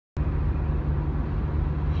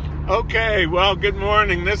Okay, well, good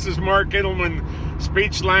morning. This is Mark Ittleman,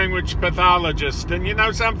 speech-language pathologist. And you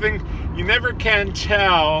know something? You never can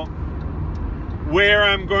tell where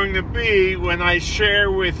I'm going to be when I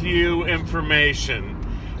share with you information.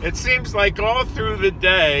 It seems like all through the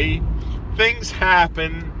day, things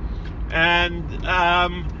happen, and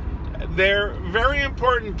they're very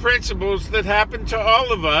important principles that happen to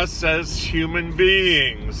all of us as human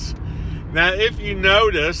beings. Now, if you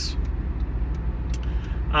notice,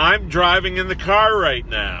 I'm driving in the car right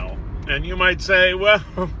now, and you might say, well,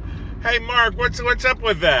 hey Mark, what's up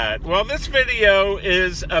with that? Well, this video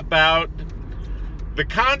is about the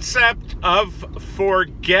concept of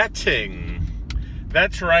forgetting.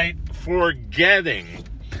 That's right, forgetting.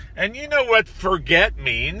 And you know what forget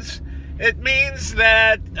means. It means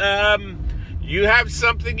that you have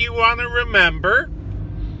something you want to remember,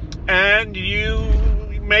 and you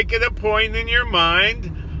make it a point in your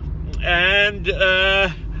mind, and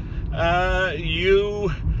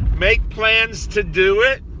you make plans to do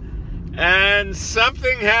it, and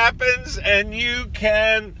something happens and you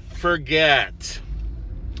can forget.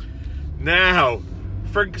 Now,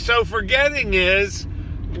 so forgetting is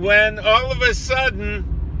when all of a sudden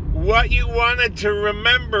what you wanted to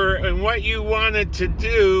remember and what you wanted to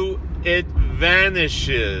do, it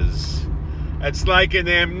vanishes. It's like an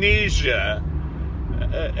amnesia.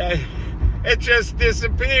 It just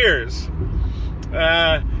disappears.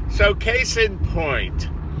 So case in point,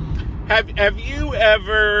 have you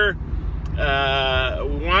ever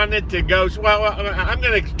wanted to go? Well, I'm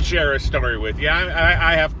going to share a story with you.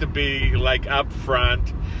 I have to be like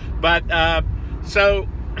upfront, but so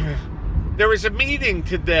there was a meeting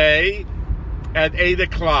today at 8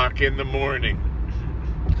 o'clock in the morning,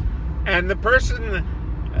 and the person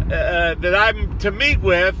that I'm to meet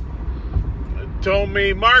with told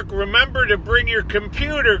me, Mark, remember to bring your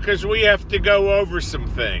computer because we have to go over some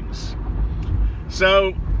things.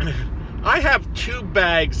 So I have 2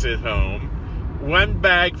 bags at home, one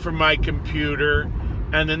bag for my computer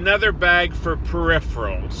and another bag for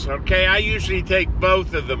peripherals. Okay, I usually take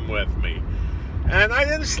both of them with me. And I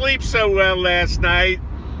didn't sleep so well last night,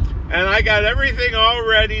 and I got everything all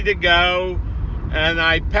ready to go, and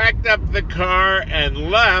I packed up the car and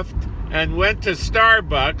left and went to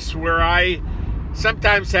Starbucks, where I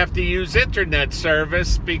sometimes have to use internet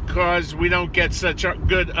service because we don't get such a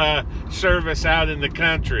good service out in the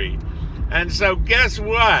country. And so guess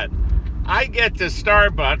what? I get to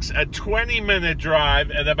Starbucks, a 20-minute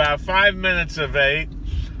drive, at about 5 minutes of 8.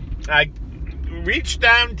 I reach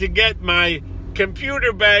down to get my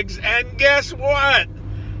computer bags, and guess what?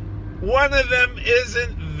 One of them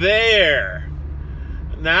isn't there.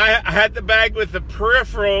 Now, I had the bag with the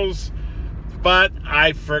peripherals, but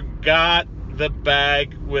I forgot the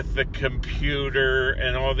bag with the computer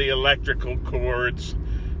and all the electrical cords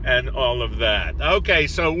and all of that. Okay,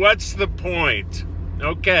 so what's the point?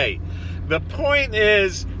 Okay, the point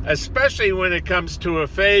is, especially when it comes to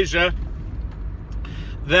aphasia,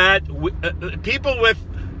 that people with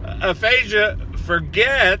aphasia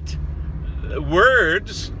forget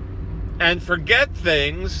words and forget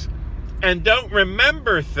things and don't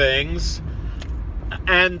remember things,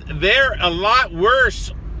 and they're a lot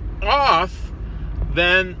worse off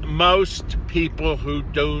than most people who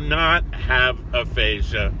do not have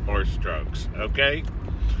aphasia or strokes, okay?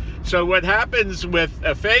 So what happens with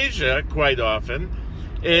aphasia quite often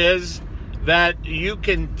is that you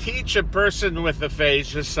can teach a person with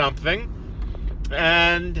aphasia something,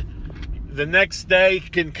 and the next day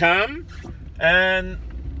can come, and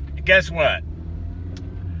guess what?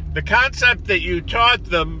 The concept that you taught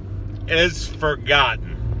them is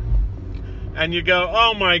forgotten. And you go,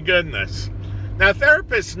 oh my goodness. Now,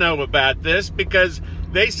 therapists know about this because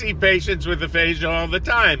they see patients with aphasia all the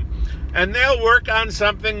time. And they'll work on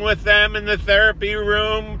something with them in the therapy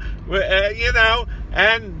room,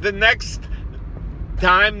 and the next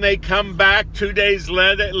time they come back 2 days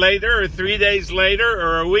later or 3 days later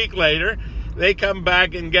or a week later, they come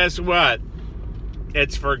back and guess what?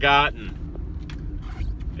 It's forgotten.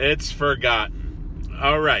 It's forgotten.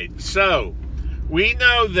 All right, so we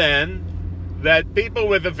know then that people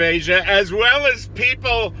with aphasia, as well as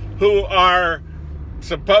people who are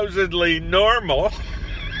supposedly normal,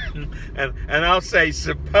 and I'll say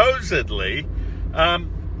supposedly,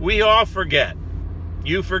 we all forget.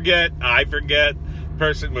 You forget, I forget,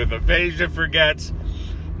 person with aphasia forgets.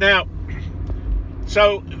 Now,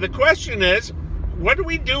 so the question is, what do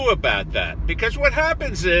we do about that? Because what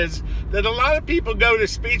happens is that a lot of people go to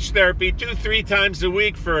speech therapy 2-3 times a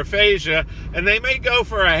week for aphasia, and they may go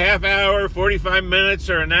for a half hour, 45 minutes,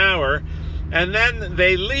 or an hour, and then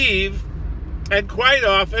they leave, and quite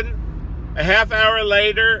often, a half hour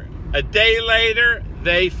later a day later,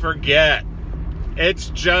 they forget. It's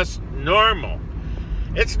just normal.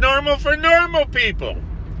 It's normal for normal people,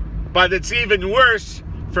 but it's even worse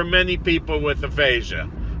for many people with aphasia.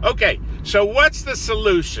 Okay, so what's the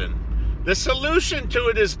solution? The solution to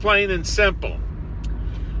it is plain and simple.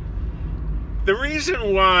 The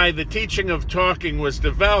reason why the teaching of talking was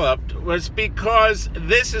developed was because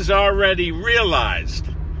this is already realized,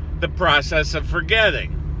 the process of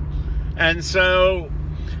forgetting. And so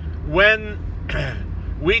when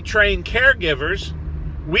we train caregivers,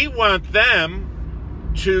 we want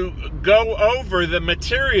them to go over the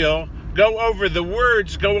material, go over the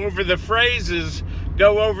words, go over the phrases,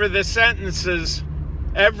 go over the sentences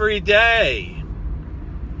every day,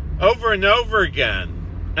 over and over again.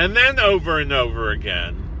 And then over and over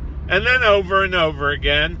again. And then over and over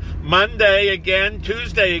again. Monday again,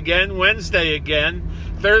 Tuesday again, Wednesday again,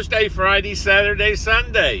 Thursday, Friday, Saturday,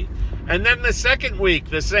 Sunday. And then the second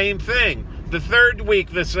week, the same thing. The third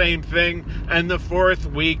week, the same thing. And the fourth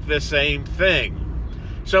week, the same thing.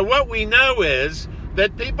 So what we know is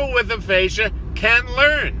that people with aphasia can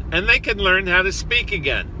learn. And they can learn how to speak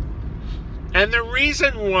again. And the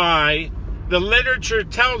reason why the literature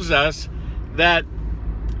tells us that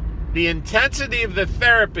the intensity of the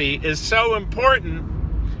therapy is so important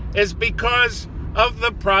is because of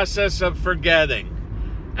the process of forgetting.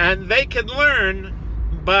 And they can learn,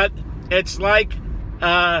 but it's like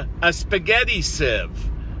a spaghetti sieve.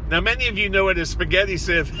 Now, many of you know what a spaghetti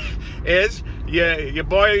sieve is. You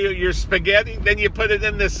boil your spaghetti, then you put it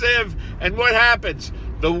in the sieve, and what happens?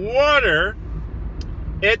 The water,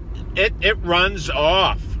 it runs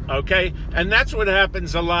off, okay? And that's what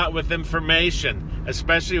happens a lot with information,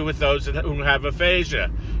 especially with those who have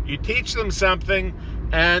aphasia. You teach them something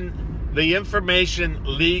and the information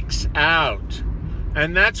leaks out.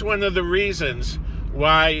 And that's one of the reasons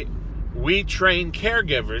why we train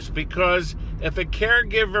caregivers, because if a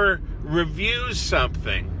caregiver reviews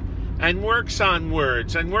something and works on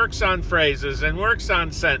words and works on phrases and works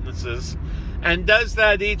on sentences and does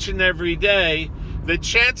that each and every day, the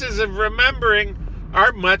chances of remembering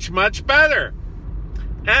are much, much better.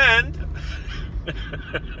 And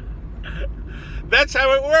that's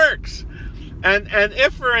how it works. And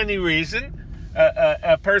if for any reason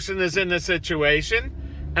a person is in a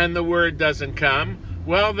situation and the word doesn't come,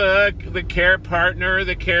 well, the care partner,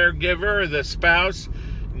 the caregiver, or the spouse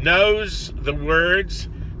knows the words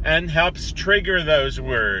and helps trigger those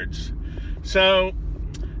words. So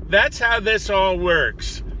that's how this all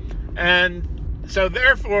works. And so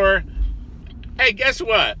therefore, hey, guess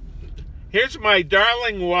what? Here's my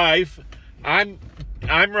darling wife. I'm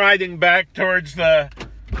riding back towards the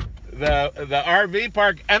RV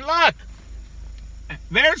park, and look,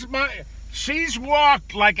 she's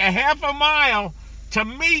walked like a half a mile to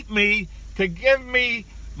meet me, to give me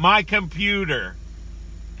my computer.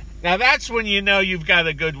 Now that's when you know you've got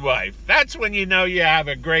a good wife. That's when you know you have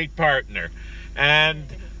a great partner. And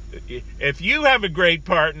if you have a great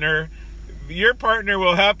partner, your partner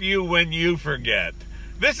will help you when you forget.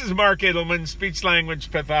 This is Mark Ittleman,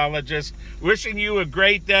 speech-language pathologist, wishing you a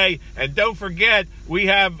great day. And don't forget, we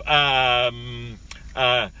have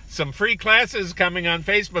some free classes coming on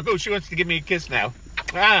Facebook. Oh, she wants to give me a kiss now.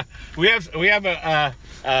 We have a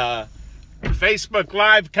Facebook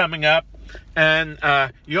Live coming up, and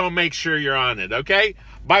you'll make sure you're on it, okay?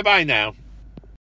 Bye-bye now.